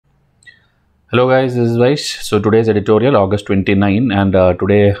Hello guys, this is Vysh. So today's editorial August 29 and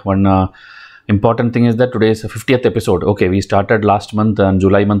today one important thing is that today is the 50th episode. Okay, we started last month and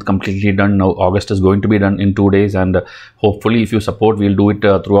July month completely done. Now August is going to be done in 2 days and hopefully if you support we'll do it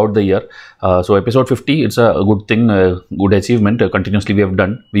throughout the year. So episode 50, it's a good thing, good achievement. Continuously we have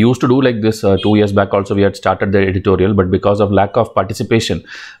done. We used to do like this 2 years back also. We had started the editorial, but because of lack of participation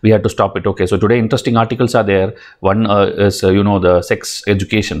we had to stop it. Okay, so today interesting articles are there. One is the sex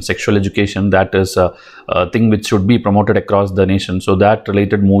education, sexual education, that is a thing which should be promoted across the nation. So that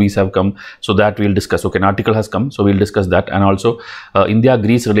related movies have come, so that we'll discuss. Okay, an article has come, so we'll discuss that. And also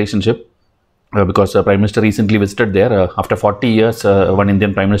India-Greece relationship, because Prime Minister recently visited there. After 40 years, one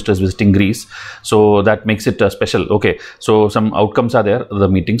Indian Prime Minister is visiting Greece. So that makes it special. Okay, so some outcomes are there, the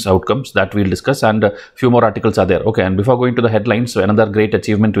meetings outcomes that we'll discuss, and a few more articles are there. Okay, and before going to the headlines, so another great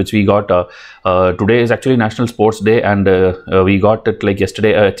achievement which we got, today is actually National Sports Day, and we got it like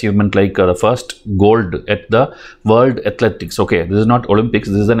yesterday, achievement like the first gold at the World Athletics. Okay, this is not Olympics,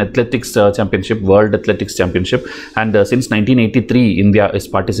 this is an athletics championship, World Athletics Championship, and since 1983 India is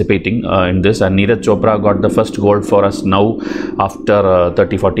participating in this. And Neeraj Chopra got the first gold for us now after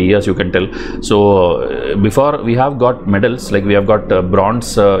 30-40 years, you can tell. So before we have got medals, like we have got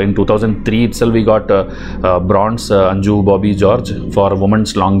bronze in 2003 itself. We got bronze, Anju Bobby George for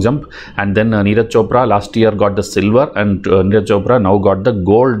women's long jump, and then Neeraj Chopra last year got the silver, and Neeraj Chopra now got the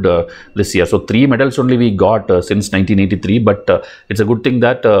gold this year. So 3 medals only we got since 1983, but it's a good thing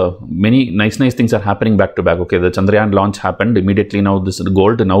that many nice things are happening back to back. Okay, the Chandrayaan launch happened immediately. Now this is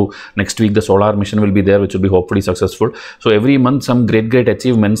gold. Now next week the solar mission will be there, which will be hopefully successful. So every month some great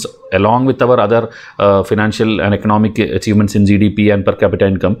achievements, along with our other financial and economic achievements in GDP and per capita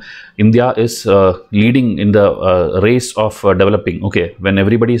income. India is leading in the race of developing. Okay, when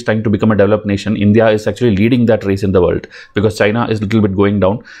everybody is trying to become a developed nation, India is actually leading that race in the world, because China is a little bit going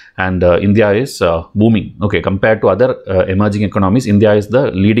down and India is booming. Okay, compared to other emerging economies, India is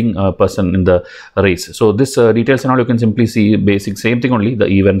the leading person in the race. So this details and all you can simply see, basic same thing only, the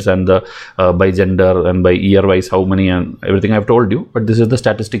events and the by gender and by year wise how many and everything I've told you, but this is the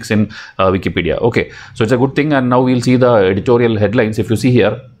statistics in Wikipedia. Okay, so it's a good thing. And now we'll see the editorial headlines. If you see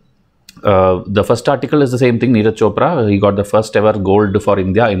here, the first article is the same thing, Neeraj Chopra, he got the first ever gold for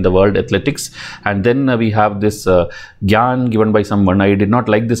India in the World Athletics. And then we have this Gyan given by someone. I did not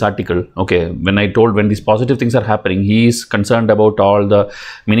like this article. Okay, when I told when these positive things are happening, he is concerned about all the,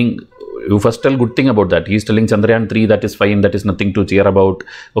 meaning you first tell good thing about that. He's telling Chandrayaan 3, that is fine, that is nothing to cheer about.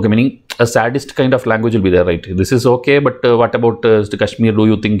 Okay, meaning a sadist kind of language will be there, right? This is okay, but what about Kashmir? Do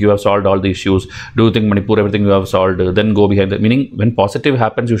you think you have solved all the issues? Do you think Manipur, everything you have solved? Then go behind that. Meaning when positive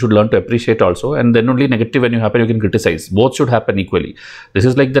happens, you should learn to appreciate also, and then only negative when you happen, you can criticize. Both should happen equally. This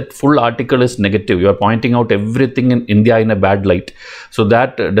is like that full article is negative. You are pointing out everything in India in a bad light. So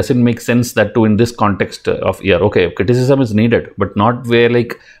that doesn't make sense, that too in this context of year. Okay, criticism is needed, but not where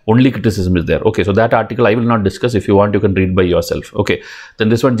like only criticism is there. Okay, so that article I will not discuss. If you want, you can read by yourself. Okay, then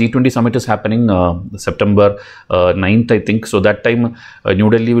this one, G20 summit is happening September 9th, I think. So that time New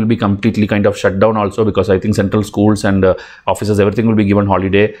Delhi will be completely kind of shut down also, because I think central schools and offices, everything will be given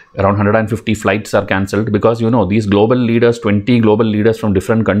holiday. Around 150 flights are cancelled, because these global leaders, 20 global leaders from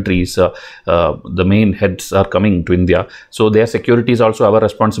different countries, the main heads are coming to India. So their security is also our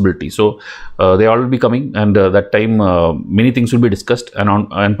responsibility. So they all will be coming, and that time many things will be discussed,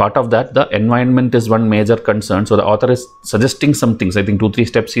 and part of that, the environment is one major concern. So the author is suggesting some things. I think 2-3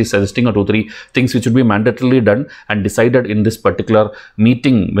 steps he is suggesting, or 2-3 things which should be mandatorily done and decided in this particular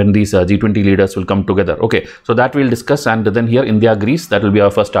meeting when these G20 leaders will come together. Okay, so that we'll discuss. And then here India Greece, that will be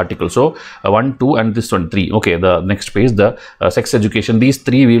our first article. So 1, 2 and this one 3. Okay, the next page, the sex education, these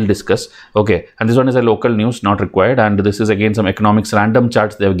 3 we'll discuss. Okay, and this one is a local news, not required, and this is again some economics random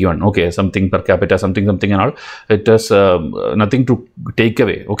charts they have given. Okay, something per capita, something and all. It is nothing to take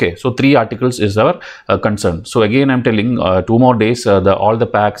away. Okay, so 3 articles is our concern. So again I'm telling 2 more days, all the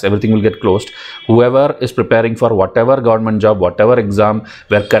packs, everything will get closed. Whoever is preparing for whatever government job, whatever exam,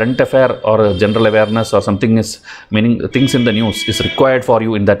 where current affair or general awareness or something is, meaning things in the news is required for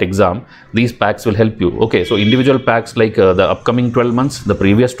you in that exam, these packs will help you. Okay, so individual packs like the upcoming 12 months, the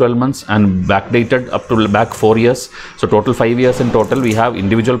previous 12 months, and backdated up to back 4 years. So total 5 years in total. We have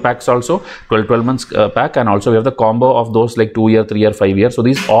individual packs also, 12 months pack, and also we have the combo of those like 2 year, 3 year, 5 year. So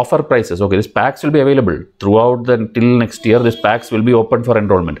these offer prices. Okay, these packs will be available throughout till next year. These packs will be open for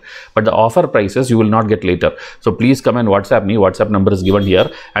enrollment, but the offer prices you will not get later. So please come and WhatsApp me. WhatsApp number is given here,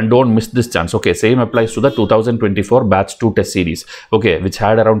 and don't miss this chance. Okay, same applies to the 2024 batch 2 test series. Okay, which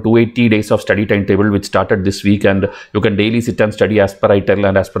had around 280 days of study timetable, which started this week, and you can daily sit and study as per I tell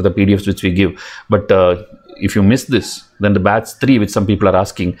and as per the PDFs which we give. But if you miss this, then the batch 3, which some people are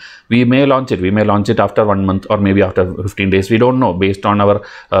asking, we may launch it. We may launch it after 1 month or maybe after 15 days. We don't know. Based on our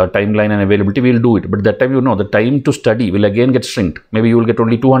timeline and availability, we will do it. But that time, the time to study will again get shrinked. Maybe you will get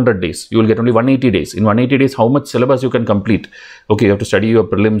only 200 days. You will get only 180 days. In 180 days, how much syllabus you can complete? Okay, you have to study your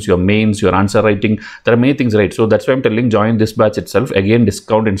prelims, your mains, your answer writing. There are many things, right? So that's why I'm telling, join this batch itself. Again,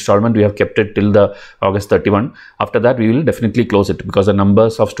 discount installment. We have kept it till the August 31. After that, we will definitely close it because the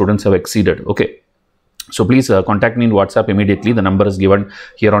numbers of students have exceeded. Okay. So please contact me in WhatsApp immediately. The number is given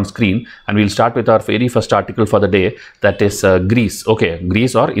here on screen, and we'll start with our very first article for the day, that is Greece. Okay,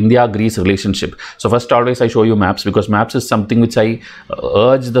 Greece or India-Greece relationship. So first, always I show you maps, because maps is something which I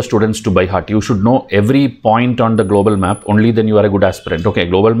urge the students to by heart. You should know every point on the global map. Only then you are a good aspirant. Okay,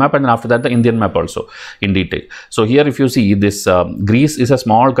 global map, and then after that the Indian map also in detail. So here, if you see this, Greece is a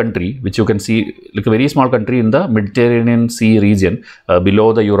small country which you can see, like a very small country in the Mediterranean Sea region,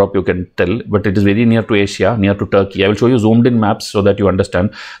 below the Europe, you can tell, but it is very near to Asia, near to Turkey. I will show you zoomed in maps so that you understand.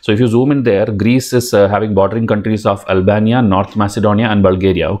 So if you zoom in there, Greece is having bordering countries of Albania, North Macedonia and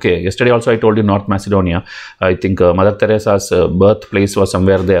Bulgaria. Okay, yesterday also I told you North Macedonia. I think Mother Teresa's birthplace was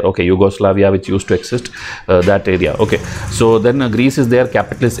somewhere there. Okay, Yugoslavia, which used to exist, that area. Okay, so then Greece is there,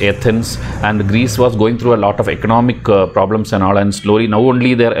 capital is Athens, and Greece was going through a lot of economic problems and all, and slowly now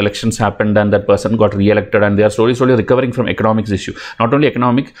only their elections happened and that person got re-elected, and they are slowly recovering from economics issue. Not only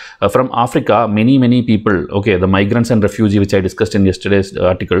economic, from Africa, many people, okay, the migrants and refugees, which I discussed in yesterday's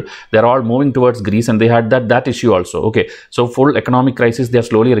article, they're all moving towards Greece, and they had that issue also. Okay, so full economic crisis, they are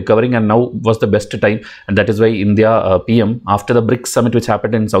slowly recovering, and now was the best time, and that is why India PM, after the BRICS summit which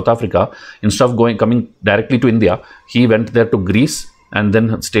happened in South Africa, instead of coming directly to India, he went there to Greece and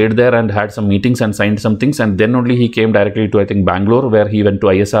then stayed there and had some meetings and signed some things, and then only he came directly to, I think, Bangalore, where he went to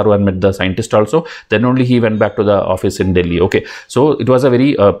ISRO and met the scientist also. Then only he went back to the office in Delhi. Okay, so it was a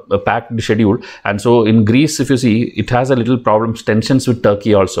very packed schedule. And so in Greece, if you see, it has a little problems, tensions with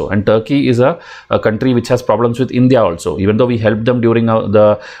Turkey also, and Turkey is a country which has problems with India also. Even though we helped them during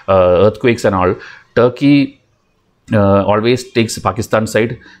the earthquakes and all, Turkey always takes Pakistan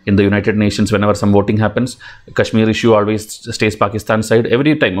side in the United Nations whenever some voting happens. Kashmir issue always stays Pakistan side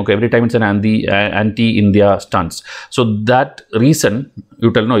every time. Okay, every time it's an anti-India stance. So that reason,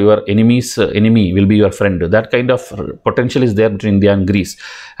 you tell no, your enemy's enemy will be your friend. That kind of potential is there between India and Greece.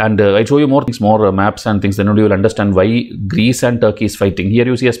 And I show you more things, more maps and things, then only you will understand why Greece and Turkey is fighting. Here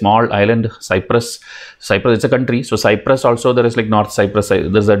you see a small island, Cyprus. Cyprus, it's a country. So Cyprus also, there is like North Cyprus,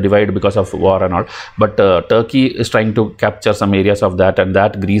 there's a divide because of war and all. But Turkey is trying to capture some areas of that, and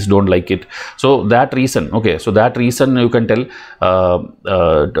that Greece don't like it. So that reason, okay, so that reason you can tell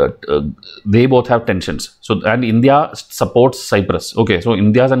they both have tensions. So, and India supports Cyprus. Okay, so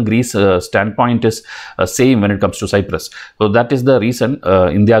India's and Greece standpoint is same when it comes to Cyprus. So that is the reason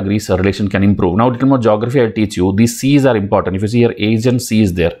India-Greece relation can improve. Now, a little more geography I'll teach you. These seas are important. If you see here, Aegean Sea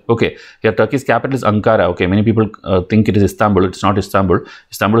is there. Okay, here Turkey's capital is Ankara. Okay, many people think it is Istanbul. It's not Istanbul.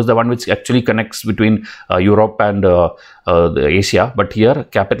 Istanbul is the one which actually connects between Europe and Asia, but here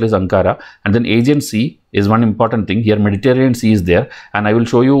capital is Ankara. And then Aegean Sea is one important thing. Here Mediterranean Sea is there, and I will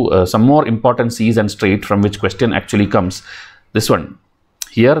show you some more important seas and strait from which question actually comes. This one,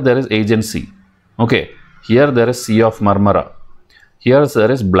 here there is Aegean Sea. Okay, here there is Sea of Marmara. Here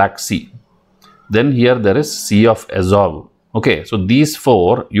there is Black Sea. Then here there is Sea of Azov. Okay, so these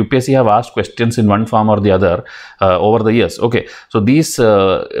four UPSC have asked questions in one form or the other over the years. Okay, so these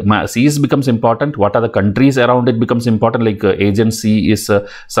seas becomes important. What are the countries around it becomes important, like Aegean Sea is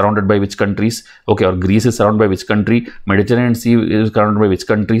surrounded by which countries? Okay, or Greece is surrounded by which country? Mediterranean Sea is surrounded by which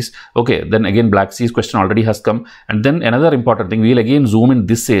countries? Okay, then again Black Sea's question already has come. And then another important thing, we will again zoom in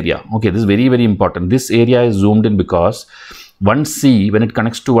this area. Okay, this is very important. This area is zoomed in because one sea, when it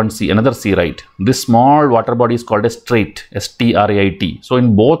connects to one sea, another sea, right? This small water body is called a strait, S-T-R-A-I-T. So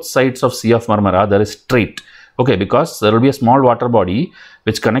in both sides of Sea of Marmara, there is strait. Okay, because there will be a small water body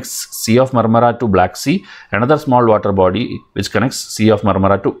which connects Sea of Marmara to Black Sea, another small water body which connects Sea of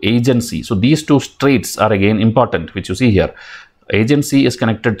Marmara to Aegean Sea. So these two straits are again important, which you see here. Aegean Sea is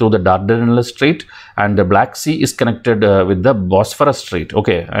connected to the Dardanelles Strait, and the Black Sea is connected with the Bosphorus Strait.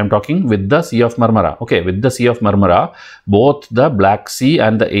 Okay, I am talking with the Sea of Marmara. Okay, with the Sea of Marmara, both the Black Sea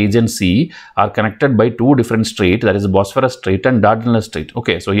and the Aegean Sea are connected by two different straits, that is Bosphorus Strait and Dardanelles Strait.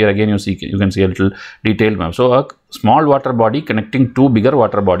 Okay, so here again you can see a little detailed map. So small water body connecting two bigger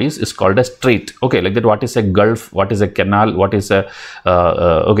water bodies is called a strait. Okay, like that. What is a gulf? What is a canal? What is a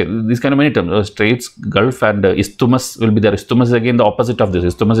okay? These kind of many terms. Straits, gulf, and isthmus will be there. Isthmus is again the opposite of this.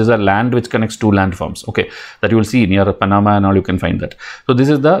 Isthmus is a land which connects two landforms. Okay, that you will see near Panama and all. You can find that. So this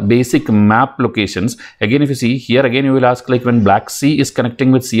is the basic map locations. Again, if you see here, again you will ask, like when Black Sea is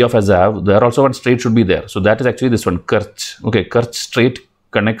connecting with Sea of Azov, there also one strait should be there. So that is actually this one, Kerch. Okay, Kerch Strait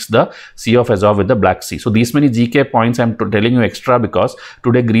connects the Sea of Azov with the Black Sea. So these many GK points I'm telling you extra because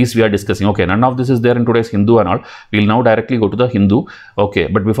today Greece we are discussing. Okay, none of this is there in today's Hindu and all. We'll now directly go to the Hindu. Okay,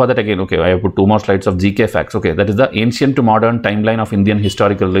 but before that again, okay, I have put 2 more slides of GK facts. Okay, that is the ancient to modern timeline of Indian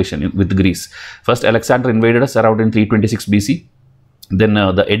historical relation with Greece. First, Alexander invaded us around in 326 BC. Then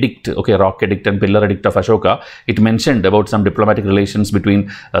the edict, okay, rock edict and pillar edict of Ashoka, it mentioned about some diplomatic relations between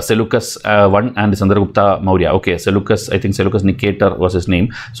Seleucus I and Chandragupta Maurya. Okay, Seleucus, I think Seleucus Nicator was his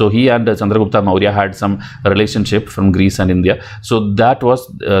name. So he and Chandragupta Maurya had some relationship from Greece and India. So that was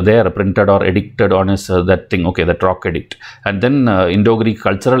there printed or edicted on his that thing, okay, that rock edict. And then Indo-Greek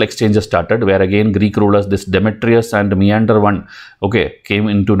cultural exchanges started, where again Greek rulers, this Demetrius and Meander I, okay, came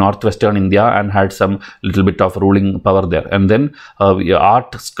into northwestern India and had some little bit of ruling power there. And then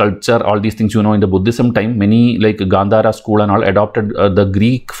art, sculpture, all these things, you know, in the Buddhism time, many like Gandhara school and all adopted the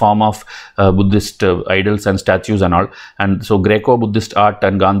Greek form of Buddhist idols and statues and all. And so Greco-Buddhist art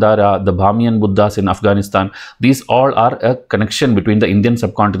and Gandhara, the Bhamian Buddhas in Afghanistan, these all are a connection between the Indian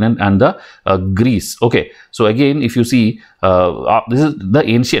subcontinent and the Greece. Okay, so again, if you see, this is the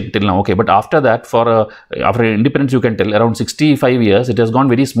ancient till now. Okay, but after that, for after independence, you can tell around 65 years, it has gone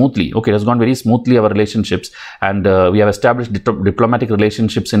very smoothly. Okay, it has gone very smoothly, our relationships, and we have established diplomatic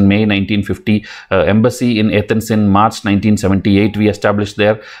relationships in May 1950, embassy in Athens in March 1978 we established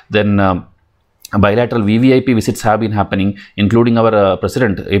there. Then bilateral VVIP visits have been happening, including our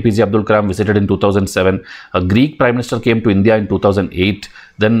President APJ Abdul Kalam visited in 2007. A Greek Prime Minister came to India in 2008.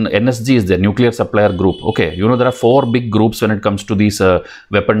 Then NSG is the nuclear supplier group. Okay, you know, there are 4 big groups when it comes to these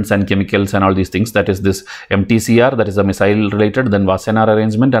weapons and chemicals and all these things. That is this MTCR, that is a missile related, then Wassenaar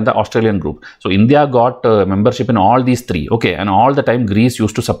arrangement, and the Australian group. So India got membership in all these 3. Okay, and all the time Greece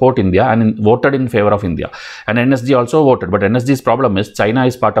used to support India and voted in favor of India. And NSG also voted, but NSG's problem is China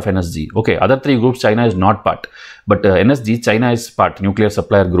is part of NSG. Okay, other 3 groups China is not part, but NSG, China is part, nuclear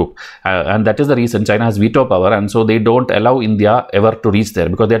supplier group, and that is the reason China has veto power, and so they don't allow India ever to reach there,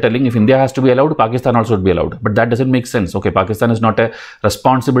 because they are telling if India has to be allowed, Pakistan also would be allowed. But that doesn't make sense. Okay, Pakistan is not a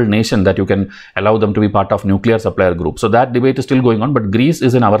responsible nation that you can allow them to be part of nuclear supplier group. So that debate is still going on, but Greece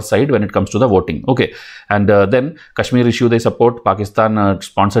is in our side when it comes to the voting. Okay, and then Kashmir issue they support, Pakistan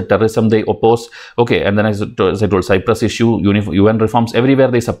sponsored terrorism they oppose. Okay, and then as I told, Cyprus issue, UN reforms, everywhere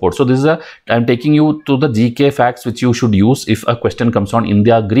they support. So this is I'm taking you to the GK facts which you should use if a question comes on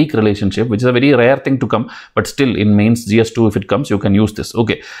India-Greek relationship, which is a very rare thing to come, but still in mains GS2 if it comes, you can use this.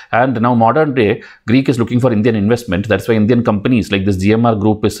 Okay, and now modern day Greek is looking for Indian investment. That's why Indian companies like this GMR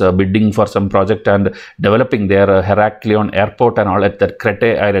group is bidding for some project and developing their Heraklion airport and all at that Crete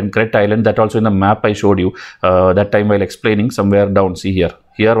Island. That also in the map I showed you that time while explaining, somewhere down, see here.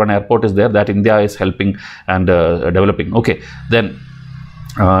 Here one airport is there that India is helping and developing. Okay, then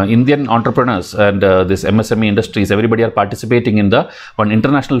Indian entrepreneurs and this MSME industries, everybody are participating in the one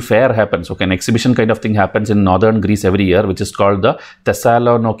international fair happens. Okay, an exhibition kind of thing happens in northern Greece every year, which is called the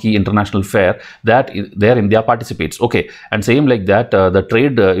Thessaloniki International Fair. That there India participates. Okay, and same like that, the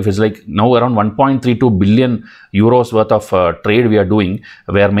trade, if it's like now around 1.32 billion euros worth of trade we are doing,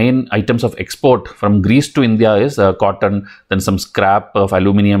 where main items of export from Greece to India is cotton, then some scrap of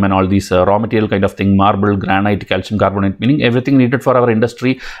aluminium and all these raw material kind of thing, marble, granite, calcium carbonate, meaning everything needed for our industry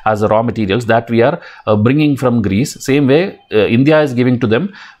as raw materials that we are bringing from Greece. Same way India is giving to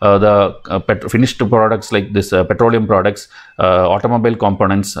them the finished products like this petroleum products, automobile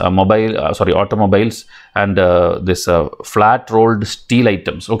components, automobiles, and this flat rolled steel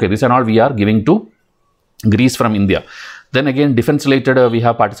items. Okay, these are all we are giving to Greece from India. Then again, defense related, we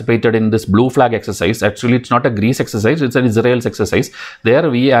have participated in this blue flag exercise. Actually, it's not a Greece exercise, it's an Israel's exercise. There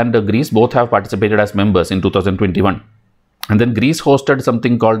we and Greece both have participated as members in 2021. And then Greece hosted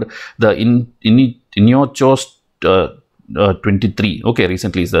something called the Iniochos 23. Okay,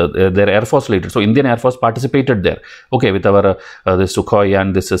 recently their Air Force related. So Indian Air Force participated there. Okay, with our this Sukhoi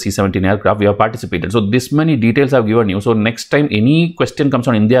and this C-17 aircraft, we have participated. So this many details I've given you. So next time any question comes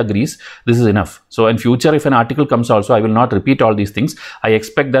on India, Greece, this is enough. So in future, if an article comes also, I will not repeat all these things. I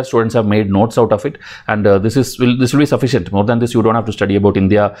expect that students have made notes out of it, and this will be sufficient. More than this, you don't have to study about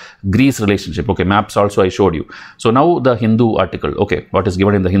India-Greece relationship. Okay, maps also I showed you. So now the Hindu article. Okay, what is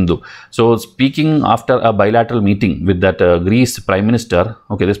given in the Hindu. So speaking after a bilateral meeting with that Greece Prime Minister,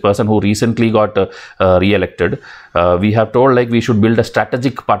 okay, this person who recently got re-elected, we have told like we should build a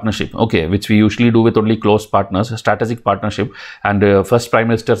strategic partnership, okay, which we usually do with only close partners, a strategic partnership. And first Prime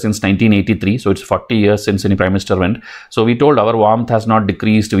Minister since 1983, so it's 40 years since any Prime Minister went. So we told our warmth has not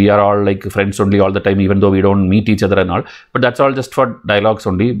decreased, we are all like friends only all the time, even though we don't meet each other and all, but that's all just for dialogues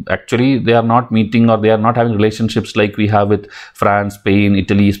only. Actually they are not meeting, or they are not having relationships like we have with France, Spain,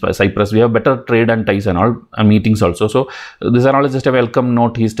 Italy, Cyprus. We have better trade and ties and all, and meetings also. So this are all just a welcome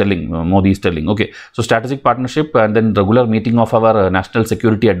note he's telling, Modi is telling. Okay, so strategic partnership, and then regular meeting of our national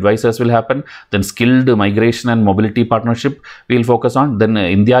security advisors will happen. Then skilled migration and mobility partnership we will focus on. Then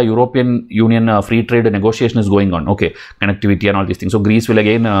India European Union free trade negotiation is going on, okay, connectivity and all these things. So Greece will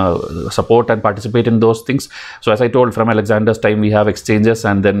again support and participate in those things. So as I told, from Alexander's time we have exchanges,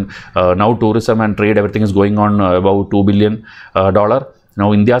 and then now tourism and trade, everything is going on about $2 billion.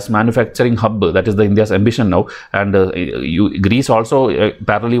 Now India's manufacturing hub, that is the India's ambition now, and Greece also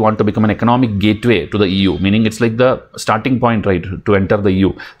parallelly want to become an economic gateway to the EU, meaning it's like the starting point, right, to enter the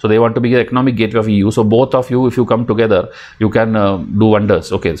EU. So they want to be the economic gateway of EU. So both of you, if you come together, you can do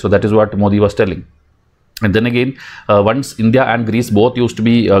wonders. Okay, so that is what Modi was telling. And then again, once India and Greece both used to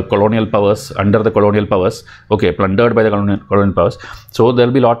be colonial powers, under the colonial powers, okay, plundered by the colonial powers. So there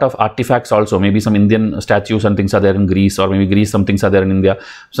will be a lot of artifacts also. Maybe some Indian statues and things are there in Greece, or maybe Greece, some things are there in India.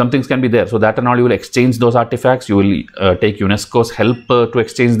 Some things can be there. So that and all, you will exchange those artifacts. You will take UNESCO's help to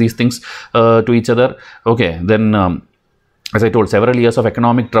exchange these things to each other. Okay, then as I told, several years of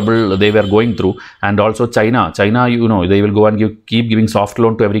economic trouble they were going through, and also China, you know, they will go and keep giving soft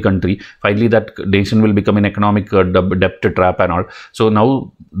loan to every country. Finally, that nation will become an economic debt trap and all. So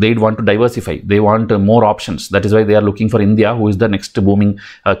now they want to diversify. They want more options. That is why they are looking for India, who is the next booming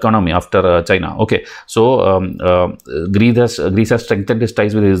economy after China. Okay, so Greece has strengthened its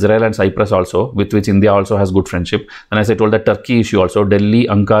ties with Israel and Cyprus also, with which India also has good friendship. And as I told, the Turkey issue also,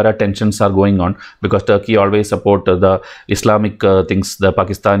 Delhi-Ankara tensions are going on, because Turkey always support the Islamic things, the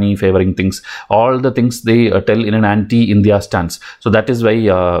Pakistani favoring things, all the things they tell in an anti-India stance. So that is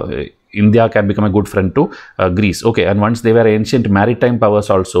why India can become a good friend to Greece. Okay, and once they were ancient maritime powers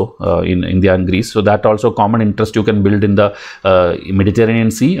also in India and Greece, so that also common interest you can build in the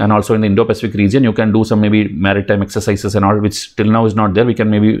Mediterranean Sea, and also in the Indo-Pacific region. You can do some maybe maritime exercises and all, which till now is not there. We can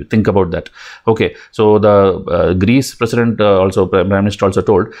maybe think about that. Okay, so the Greece president also, Prime Minister also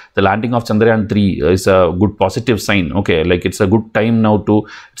told, the landing of Chandrayaan 3 is a good positive sign. Okay, like it's a good time now to,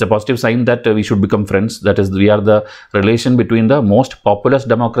 it's a positive sign that we should become friends. That is, we are the relation between the most populous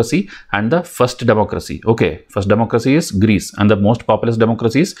democracy and the first democracy. Okay, first democracy is Greece, and the most populous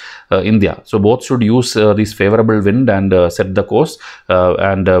democracy is India. So both should use this favorable wind and set the course,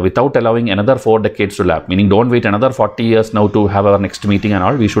 and without allowing another 4 decades to lap, meaning don't wait another 40 years now to have our next meeting and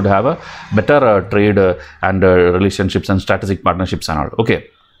all. We should have a better trade and relationships and strategic partnerships and all. Okay.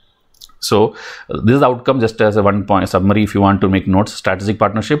 So this is the outcome, just as a one point summary if you want to make notes. Strategic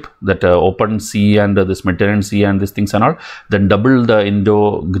partnership, that open sea and this Mediterranean Sea and these things and all. Then double the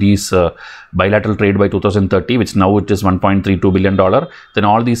Indo-Greece bilateral trade by 2030, which now it is $1.32 billion. Then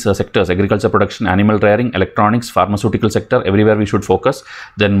all these sectors, agriculture production, animal rearing, electronics, pharmaceutical sector, everywhere we should focus.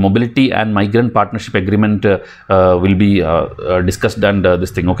 Then mobility and migrant partnership agreement will be discussed and this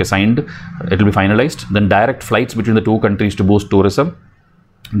thing, okay, signed. It will be finalized. Then direct flights between the two countries to boost tourism.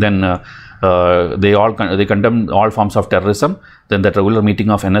 Then they condemn all forms of terrorism. Then that regular meeting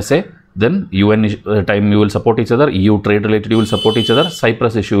of NSA. Then UN time you will support each other. EU trade related you will support each other.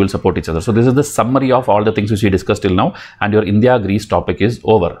 Cyprus issue will support each other. So this is the summary of all the things which we discussed till now, and your India-Greece topic is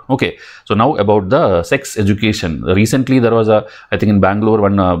over. Okay. So now about the sex education. Recently there was a, I think in Bangalore,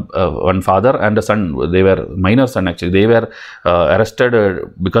 one father and a son. They were minor son actually. They were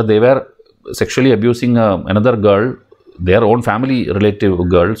arrested because they were sexually abusing another girl, their own family relative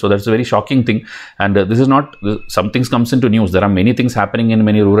girl. So that's a very shocking thing. And this is not, some things comes into news. There are many things happening in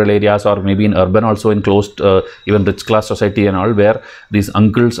many rural areas, or maybe in urban also, in closed even rich class society and all, where these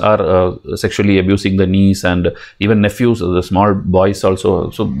uncles are sexually abusing the niece and even nephews, the small boys also.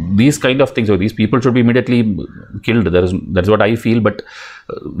 So these kind of things, so these people should be immediately killed. That's what I feel, but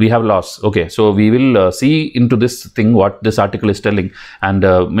we have loss. Okay, so we will see into this thing what this article is telling. And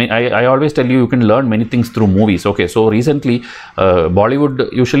I always tell you can learn many things through movies. Okay, so recently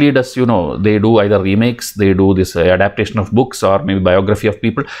Bollywood usually does, you know, they do either remakes, they do this adaptation of books, or maybe biography of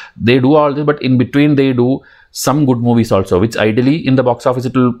people. They do all this, but in between they do some good movies also, which ideally in the box office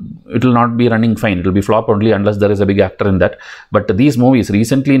it will not be running fine. It will be flop only unless there is a big actor in that. But these movies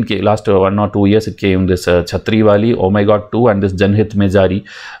recently in last 1 or 2 years it came, this Chhatri Wali, Oh My God 2 and this Janhit Mein Jari.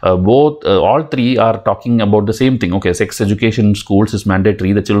 All three are talking about the same thing. Okay, sex education in schools is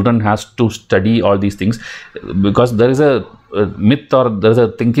mandatory. The children has to study all these things, because there is a myth or there is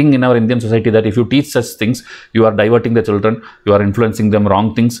a thinking in our Indian society that if you teach such things, you are diverting the children, you are influencing them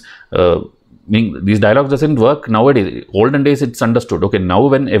wrong things. These dialogues doesn't work nowadays. Olden days it's understood. Okay, now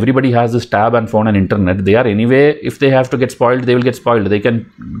when everybody has this tab and phone and internet, they are anyway, if they have to get spoiled, they will get spoiled. They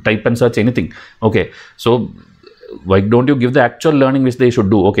can type and search anything. Okay, so why don't you give the actual learning which they should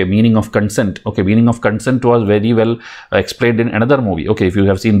do? Okay, meaning of consent. Okay, meaning of consent was very well explained in another movie. Okay, if you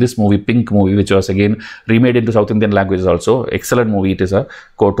have seen this movie, Pink movie, which was again remade into South Indian languages also, excellent movie. It is a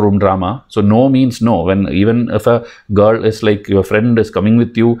courtroom drama. So no means no. When even if a girl is like your friend is coming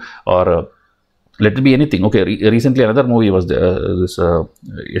with you, or let it be anything. Okay, recently another movie was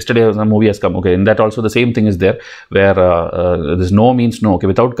yesterday a movie has come. Okay, in that also the same thing is there, where this no means no. Okay,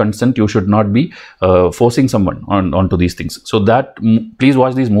 without consent you should not be forcing someone onto these things. So that please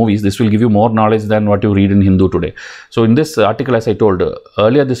watch these movies. This will give you more knowledge than what you read in Hindu today. So in this article, as I told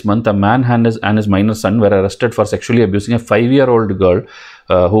earlier this month, a man and his minor son were arrested for sexually abusing a 5-year-old girl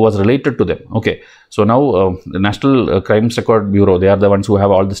who was related to them. Okay, so now the National Crimes Record Bureau, they are the ones who have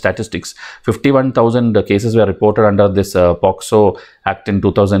all the statistics. 51,000 cases were reported under this POCSO Act in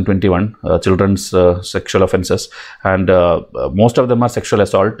 2021, children's sexual offences, and most of them are sexual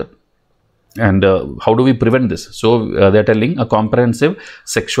assault. And how do we prevent this? So they're telling a comprehensive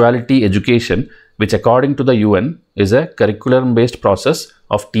sexuality education, which according to the UN is a curriculum-based process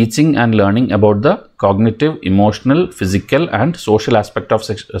of teaching and learning about the cognitive, emotional, physical and social aspect of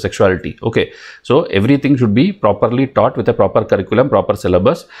sexuality. Okay, so everything should be properly taught with a proper curriculum, proper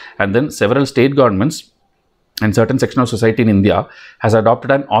syllabus. And then several state governments and certain section of society in India has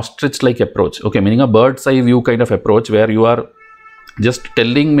adopted an ostrich-like approach. Okay, meaning a bird's eye view kind of approach, where you are just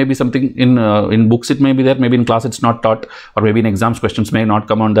telling maybe something in books, it may be there, maybe in class it's not taught, or maybe in exams questions may not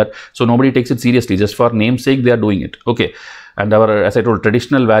come on that. So nobody takes it seriously. Just for namesake they are doing it. Okay, and our, as I told,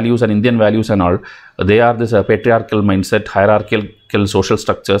 traditional values and Indian values and all, they are this patriarchal mindset, hierarchical social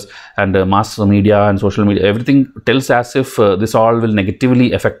structures, and mass media and social media, everything tells as if this all will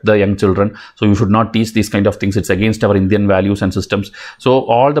negatively affect the young children. So you should not teach these kind of things. It's against our Indian values and systems. So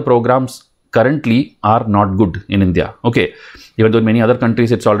all the programs currently are not good in India. Okay, even though in many other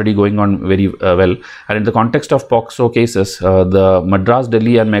countries it's already going on very well. And in the context of POCSO cases, the Madras,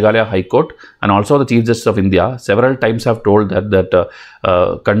 Delhi and Meghalaya High Court and also the Chief Justice of India several times have told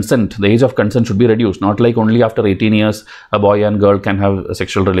that consent, the age of consent should be reduced. Not like only after 18 years a boy and girl can have a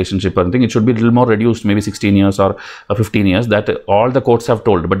sexual relationship or anything. It should be a little more reduced, maybe 16 years or 15 years. That all the courts have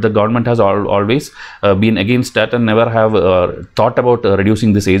told, but the government has always been against that and never have thought about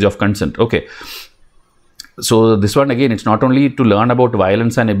reducing this age of consent. Okay. So this one again, it's not only to learn about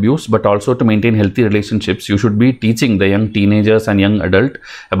violence and abuse, but also to maintain healthy relationships. You should be teaching the young teenagers and young adult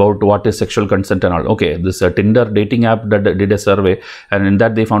about what is sexual consent and all. Okay, this Tinder dating app that did a survey, and in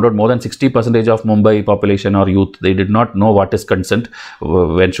that they found out more than 60% of Mumbai population or youth, they did not know what is consent.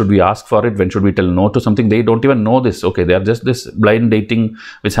 When should we ask for it? When should we tell no to something? They don't even know this. Okay, they are just this blind dating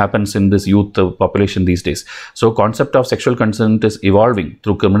which happens in this youth population these days. So concept of sexual consent is evolving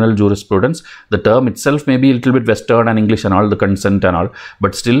through criminal jurisprudence. The term itself may be a little bit Western and English and all, the consent and all,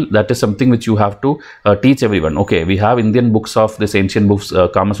 but still that is something which you have to teach everyone. Okay, we have Indian books of this ancient books,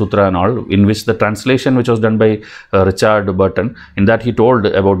 Kama Sutra and all, in which the translation which was done by Richard Burton, in that he told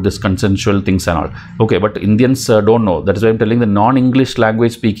about this consensual things and all. Okay, but Indians don't know. That is why I'm telling the non-English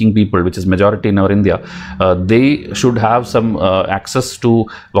language speaking people, which is majority in our India, they should have some access to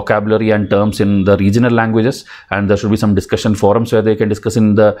vocabulary and terms in the regional languages, and there should be some discussion forums where they can discuss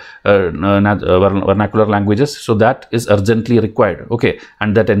in the vernacular languages. So that is urgently required. Okay,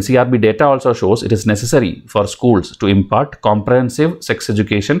 and that NCRB data also shows it is necessary for schools to impart comprehensive sex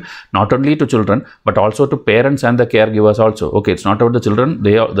education, not only to children but also to parents and the caregivers also. Okay, it's not about the children,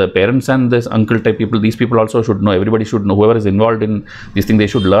 they are the parents and this uncle type people. These people also should know. Everybody should know. Whoever is involved in these things, they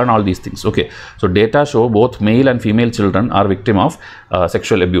should learn all these things. Okay, so data show both male and female children are victim of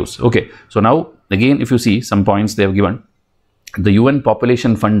sexual abuse. Okay, so now again, if you see some points they have given. The UN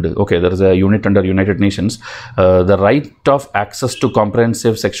Population Fund, okay, there is a unit under United Nations. The right of access to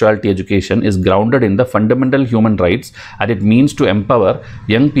comprehensive sexuality education is grounded in the fundamental human rights, and it means to empower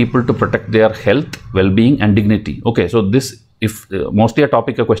young people to protect their health, well-being and dignity. Okay, so this, if mostly a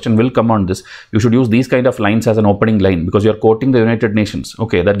question will come on this, you should use these kind of lines as an opening line, because you are quoting the United Nations.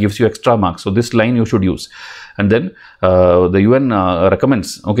 Okay, that gives you extra marks. So this line you should use. And then the UN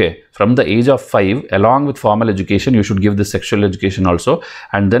recommends, okay, from the age of 5, along with formal education, you should give this sexual education also.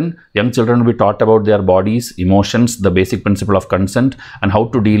 And then young children will be taught about their bodies, emotions, the basic principle of consent, and how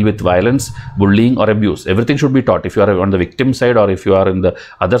to deal with violence, bullying or abuse. Everything should be taught. If you are on the victim side or if you are in the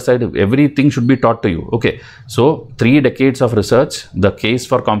other side, everything should be taught to you. Okay, so 3 decades of research, the case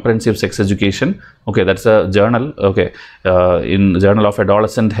for comprehensive sex education. Okay, that's a journal, okay, in Journal of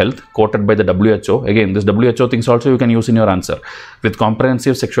Adolescent Health, quoted by the WHO. Again, this WHO things also you can use in your answer. With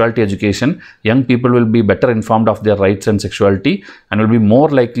comprehensive sexuality education, young people will be better informed of their rights and sexuality and will be more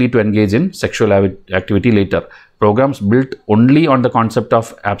likely to engage in sexual activity later. Programs built only on the concept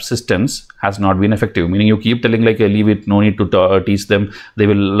of abstinence has not been effective. Meaning you keep telling like, leave it, no need to teach them, they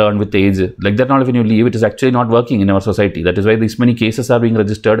will learn with age. Like that, not when you leave, it is actually not working in our society. That is why these many cases are being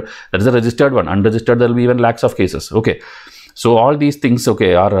registered. That is a registered one. Unregistered, there will be even lakhs of cases. Okay. So all these things,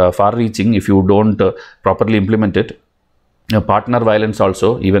 okay, are far reaching if you don't properly implement it. Partner violence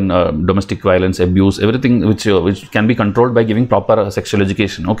also, even domestic violence, abuse, everything which can be controlled by giving proper sexual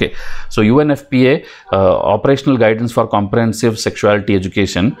education. Okay, so UNFPA operational guidance for comprehensive sexuality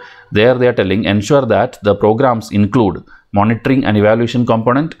education, there they are telling ensure that the programs include monitoring and evaluation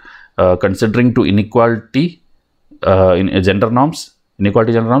component, considering to inequality in gender norms,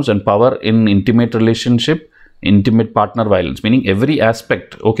 and power in intimate relationship, intimate partner violence, meaning every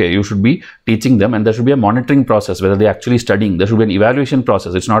aspect, okay, you should be teaching them, and there should be a monitoring process, whether they are actually studying. There should be an evaluation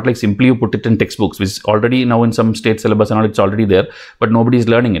process. It's not like simply you put it in textbooks, which is already now in some state syllabus and all, it's already there, but nobody is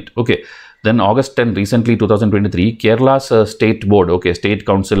learning it. Okay. Then August 10, recently 2023, Kerala's state board, okay, state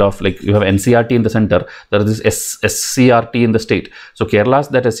council of, like, you have NCERT in the center, there is this SCRT in the state. So Kerala's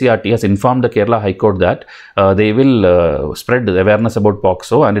that SCRT has informed the Kerala High Court that they will spread the awareness about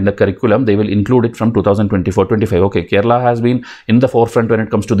POXO, and in the curriculum they will include it from 2024-25. Okay, Kerala has been in the forefront when it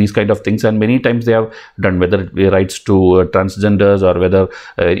comes to these kind of things, and many times they have done, whether it be rights to transgenders or whether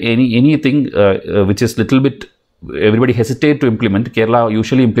anything which is little bit everybody hesitate to implement, Kerala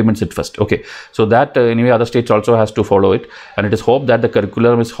usually implements it first. Okay, so that anyway other states also has to follow it, and it is hoped that the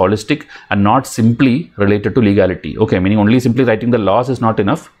curriculum is holistic and not simply related to legality. Okay, meaning only simply writing the laws is not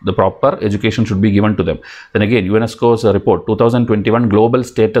enough, the proper education should be given to them. Then again, UNESCO's report, 2021 Global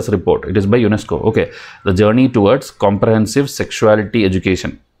Status Report, it is by UNESCO. Okay, the journey towards comprehensive sexuality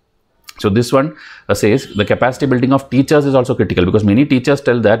education. So this one says the capacity building of teachers is also critical, because many teachers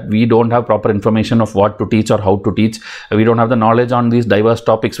tell that we don't have proper information of what to teach or how to teach. We don't have the knowledge on these diverse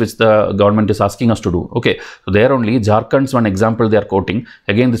topics which the government is asking us to do. Okay, so there only Jharkhand's one example they are quoting.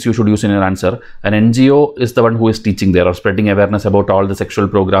 Again, this you should use in your answer. An NGO is the one who is teaching there or spreading awareness about all the sexual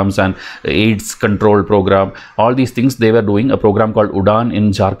programs and AIDS control program. All these things they were doing, a program called UDAN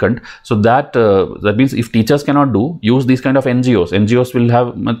in Jharkhand. So that that means if teachers cannot do, use these kind of NGOs. NGOs will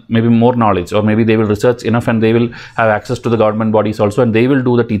have maybe more knowledge, or maybe they will research enough and they will have access to the government bodies also, and they will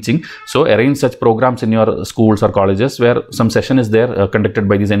do the teaching. So arrange such programs in your schools or colleges where some session is there conducted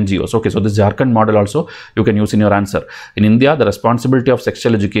by these NGOs. Okay, so this Jharkhand model also you can use in your answer. In India, the responsibility of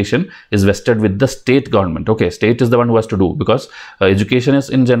sexual education is vested with the state government. Okay, state is the one who has to do, because education is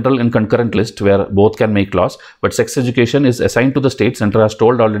in general in concurrent list where both can make laws, but sex education is assigned to the state. Center has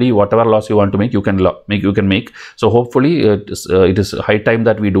told already whatever laws you want to make, you can make. So hopefully it is high time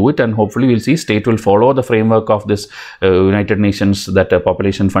that we do it, and hopefully we'll see state will follow the framework of this United Nations, that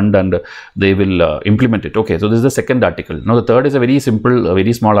population fund, and they will implement it. Okay, so this is the second article. Now the third is a very simple,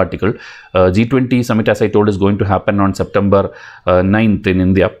 very small article. G20 summit, as I told, is going to happen on September 9th in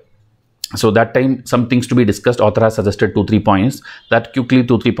India. So that time some things to be discussed. Author has suggested 2-3 points. That quickly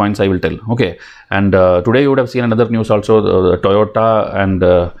 2-3 points I will tell. Okay, and today you would have seen another news also. Toyota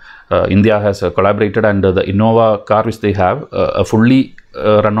and India has collaborated, and the Innova car which they have, a fully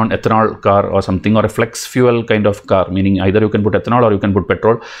run on ethanol car or something, or a flex fuel kind of car, meaning either you can put ethanol or you can put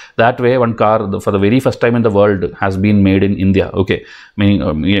petrol. That way one car for the very first time in the world has been made in India. Okay,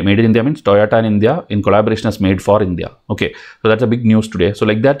 meaning made in India means Toyota in India in collaboration has made for India. Okay, so that's a big news today. So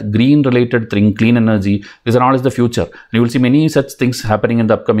like that, green related thing, clean energy, these are all is the future. You will see many such things happening in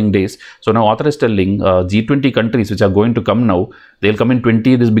the upcoming days. So now author is telling G20 countries which are going to come now, they'll come in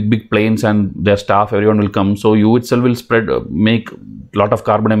 20 these big planes, and their staff, everyone will come. So you itself will spread, make lot of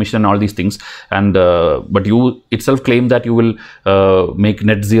carbon emission, all these things, and but you itself claim that you will make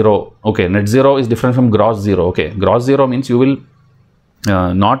net zero. Okay, net zero is different from gross zero. Okay, gross zero means you will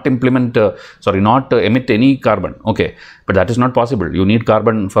not implement not emit any carbon. Okay, but that is not possible. You need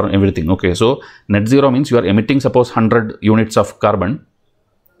carbon for everything. Okay, so net zero means you are emitting suppose 100 units of carbon.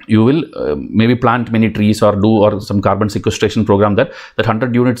 You will maybe plant many trees or some carbon sequestration program that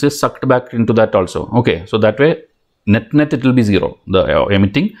 100 units is sucked back into that also. Okay, so that way net it will be zero, the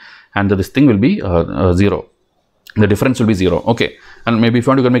emitting, and this thing will be zero. the difference will be 0. Okay, and maybe if you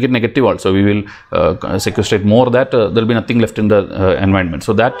want, you can make it negative also. We will sequestrate more, that there will be nothing left in the environment.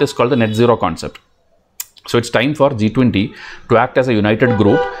 So that is called the net zero concept. So it's time for G20 to act as a united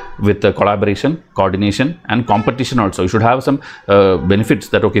group with collaboration, coordination and competition also. You should have some benefits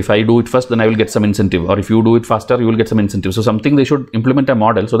that, okay, if I do it first, then I will get some incentive, or if you do it faster, you will get some incentive. So something, they should implement a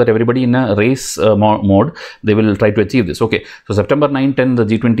model so that everybody in a race mode, they will try to achieve this. Okay, so September 9-10, the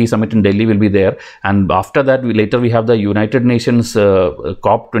G20 summit in Delhi will be there, and after that, later we have the United Nations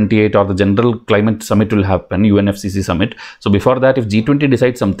COP28, or the General Climate Summit will happen, UNFCCC summit. So before that, if G20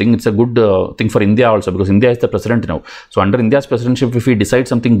 decides something, it's a good thing for India also, because India is the president now. So under India's presidency, if we decide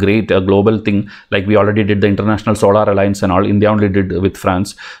something great, a global thing, like we already did the International Solar Alliance and all, India only did with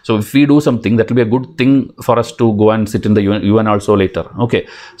France. So if we do something, that will be a good thing for us to go and sit in the UN also later. Okay,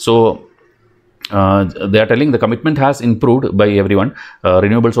 so they are telling the commitment has improved by everyone.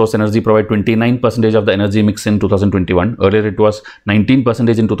 Renewable source energy provide 29% of the energy mix in 2021. Earlier it was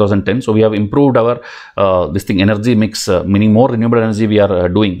 19% in 2010. So we have improved our this thing energy mix, meaning more renewable energy we are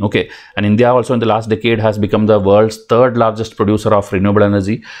doing. Okay, and India also in the last decade has become the world's third largest producer of renewable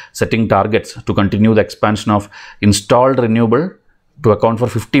energy, setting targets to continue the expansion of installed renewable to account for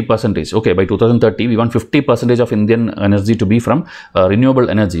 50%. Okay, by 2030, we want 50% of Indian energy to be from renewable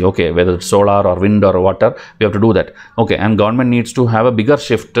energy. Okay, whether it's solar or wind or water, we have to do that. Okay, and government needs to have a bigger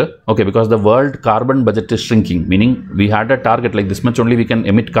shift. Okay, because the world carbon budget is shrinking, meaning we had a target like this much only we can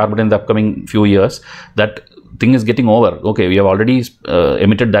emit carbon in the upcoming few years. That thing is getting over. Okay, we have already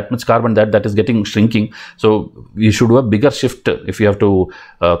emitted that much carbon, that is getting shrinking. So we should do a bigger shift if you have to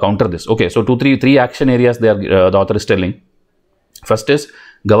counter this. Okay, so three action areas they are the author is telling. First is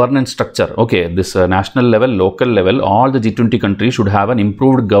governance structure. Okay, this national level, local level, all the G20 countries should have an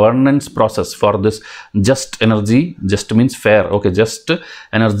improved governance process for this just energy. Just means fair. Okay, just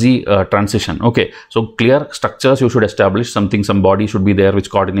energy transition. Okay, so clear structures you should establish. Some body should be there which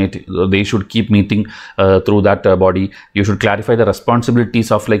coordinate. They should keep meeting through that body. You should clarify the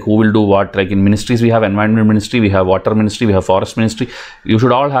responsibilities of like who will do what. Like in ministries, we have environment ministry, we have water ministry, we have forest ministry. You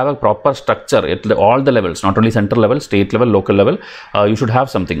should all have a proper structure at all the levels, not only central level, state level, local level. You should have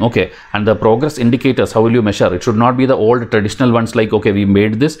something. Okay, and the progress indicators, how will you measure? It should not be the old traditional ones like, okay, we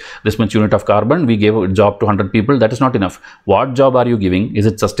made this much unit of carbon, we gave a job to 100 people. That is not enough. What job are you giving? Is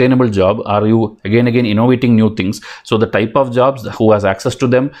it sustainable job? Are you again innovating new things? So the type of jobs, who has access to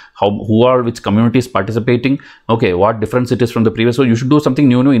them, which communities participating, okay, what difference it is from the previous. So you should do something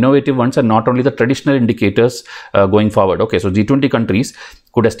new, innovative ones, and not only the traditional indicators going forward. Okay, so G20 countries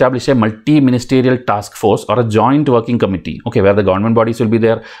could establish a multi-ministerial task force or a joint working committee, okay, where the government bodies will be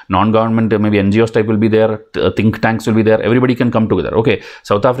there, non-government, maybe NGOs type will be there, think tanks will be there, everybody can come together. Okay,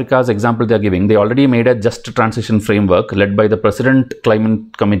 South Africa's example they are giving, they already made a just transition framework led by the President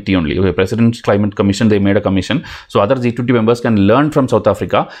Climate Committee only. Okay, President's Climate Commission, they made a commission. So other G20 members can learn from South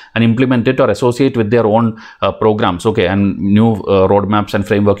Africa and implement it or associate with their own programs, okay, and new roadmaps and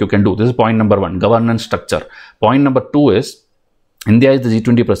framework you can do. This is point number 1, governance structure. Point number 2 is, India is the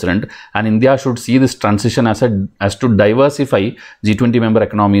G20 president, and India should see this transition as to diversify G20 member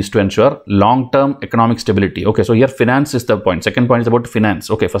economies to ensure long-term economic stability. Okay, so here finance is the point. Second point is about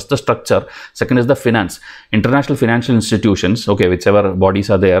finance. Okay, first the structure, second is the finance. International financial institutions, okay, whichever bodies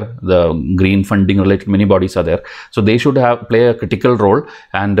are there, the green funding related many bodies are there. So they should play a critical role,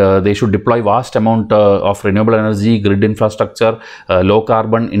 and they should deploy vast amount of renewable energy, grid infrastructure, low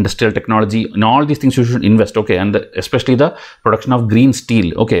carbon industrial technology. In all these things you should invest. Okay, and especially the production of green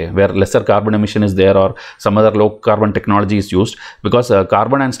steel, okay, where lesser carbon emission is there or some other low carbon technology is used, because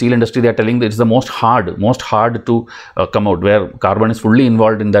carbon and steel industry, they are telling that it's the most hard to come out, where carbon is fully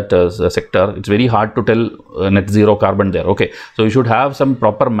involved in that sector. It's very hard to tell net zero carbon there. Okay, so you should have some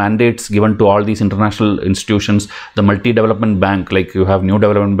proper mandates given to all these international institutions, the multi-development bank, like you have New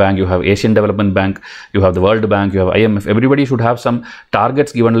Development Bank, you have Asian Development Bank, you have the World Bank, you have IMF. Everybody should have some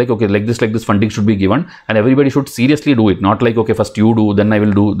targets given, like, okay, like this funding should be given, and everybody should seriously do it, not like, okay, first you do, then I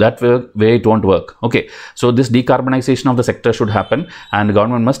will do. That way it won't work. Okay, so this decarbonization of the sector should happen, and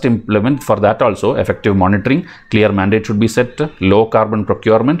government must implement for that also effective monitoring. Clear mandate should be set, low carbon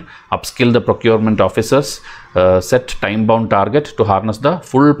procurement, upskill the procurement officers, set time-bound target to harness the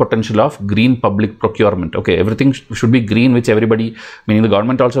full potential of green public procurement. Okay, everything should be green, which everybody, meaning the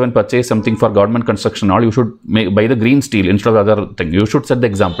government also, when purchase something for government construction, all you should buy the green steel instead of other thing. You should set the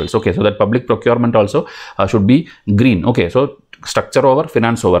examples. Okay, so that public procurement also should be green. Okay, so structure over,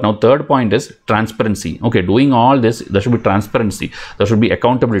 finance over. Now third point is transparency. Okay, doing all this, there should be transparency, there should be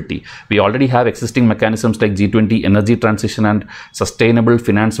accountability. We already have existing mechanisms like G20 energy transition and sustainable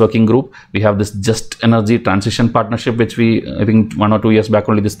finance working group. We have this just energy transition partnership, which I think 1 or 2 years back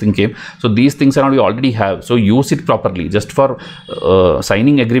only this thing came. So these things are all we already have. So use it properly. Just for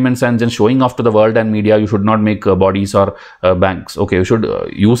signing agreements and then showing off to the world and media, you should not make bodies or banks. Okay, you should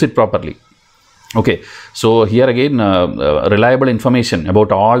use it properly. Okay, so here again, reliable information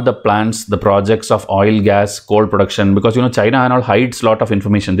about all the plants, the projects of oil, gas, coal production, because China and all hides a lot of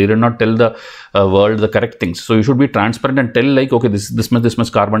information. They did not tell the world the correct things. So you should be transparent and tell like, okay, this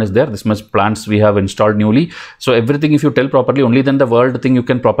much carbon is there, this much plants we have installed newly. So everything, if you tell properly, only then the world thing you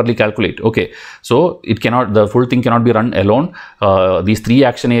can properly calculate. Okay, so the full thing cannot be run alone. These 3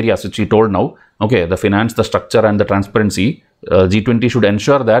 action areas which we told now, okay, the finance, the structure and the transparency, G20 should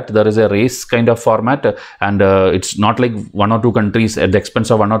ensure that there is a race kind of format, and it's not like 1 or 2 countries at the expense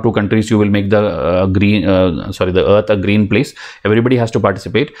of 1 or 2 countries you will make the the earth a green place. Everybody has to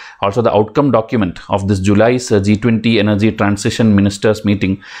participate. Also, the outcome document of this July's G20 energy transition ministers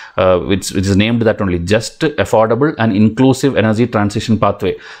meeting, which is named that only, just, affordable and inclusive energy transition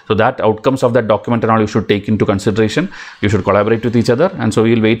pathway. So that outcomes of that document and all you should take into consideration. You should collaborate with each other, and so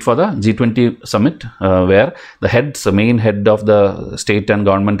we will wait for the G20 summit where the main head of the state and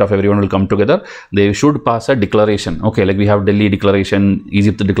government of everyone will come together. They should pass a declaration. Okay, like we have Delhi declaration,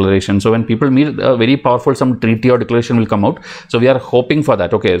 Egypt declaration. So when people meet, a very powerful some treaty or declaration will come out. So we are hoping for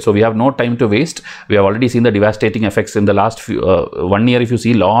that. Okay, so we have no time to waste. We have already seen the devastating effects in the last 1 year. If you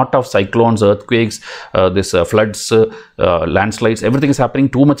see, lot of cyclones, earthquakes, floods, landslides, everything is happening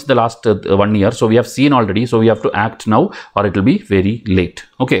too much in the last 1 year. So we have seen already. So we have to act now or it will be very late.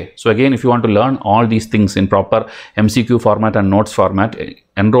 Okay, so again, if you want to learn all these things in proper MCQ format and notes format,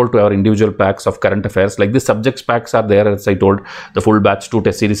 enroll to our individual packs of current affairs. Like the subjects packs are there, as I told. The full batch 2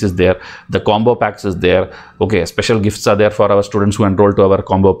 test series is there. The combo packs is there. Okay, special gifts are there for our students who enroll to our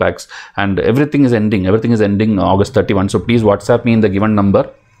combo packs. And everything is ending. Everything is ending August 31. So please WhatsApp me in the given number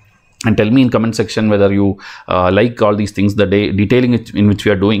and tell me in comment section whether you like all these things, the detailing in which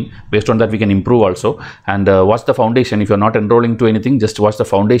we are doing. Based on that we can improve also. And watch the foundation. If you are not enrolling to anything, just watch the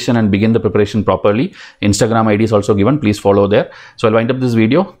foundation and begin the preparation properly. Instagram ID is also given. Please follow there. So I'll wind up this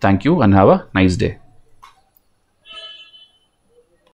video. Thank you and have a nice day.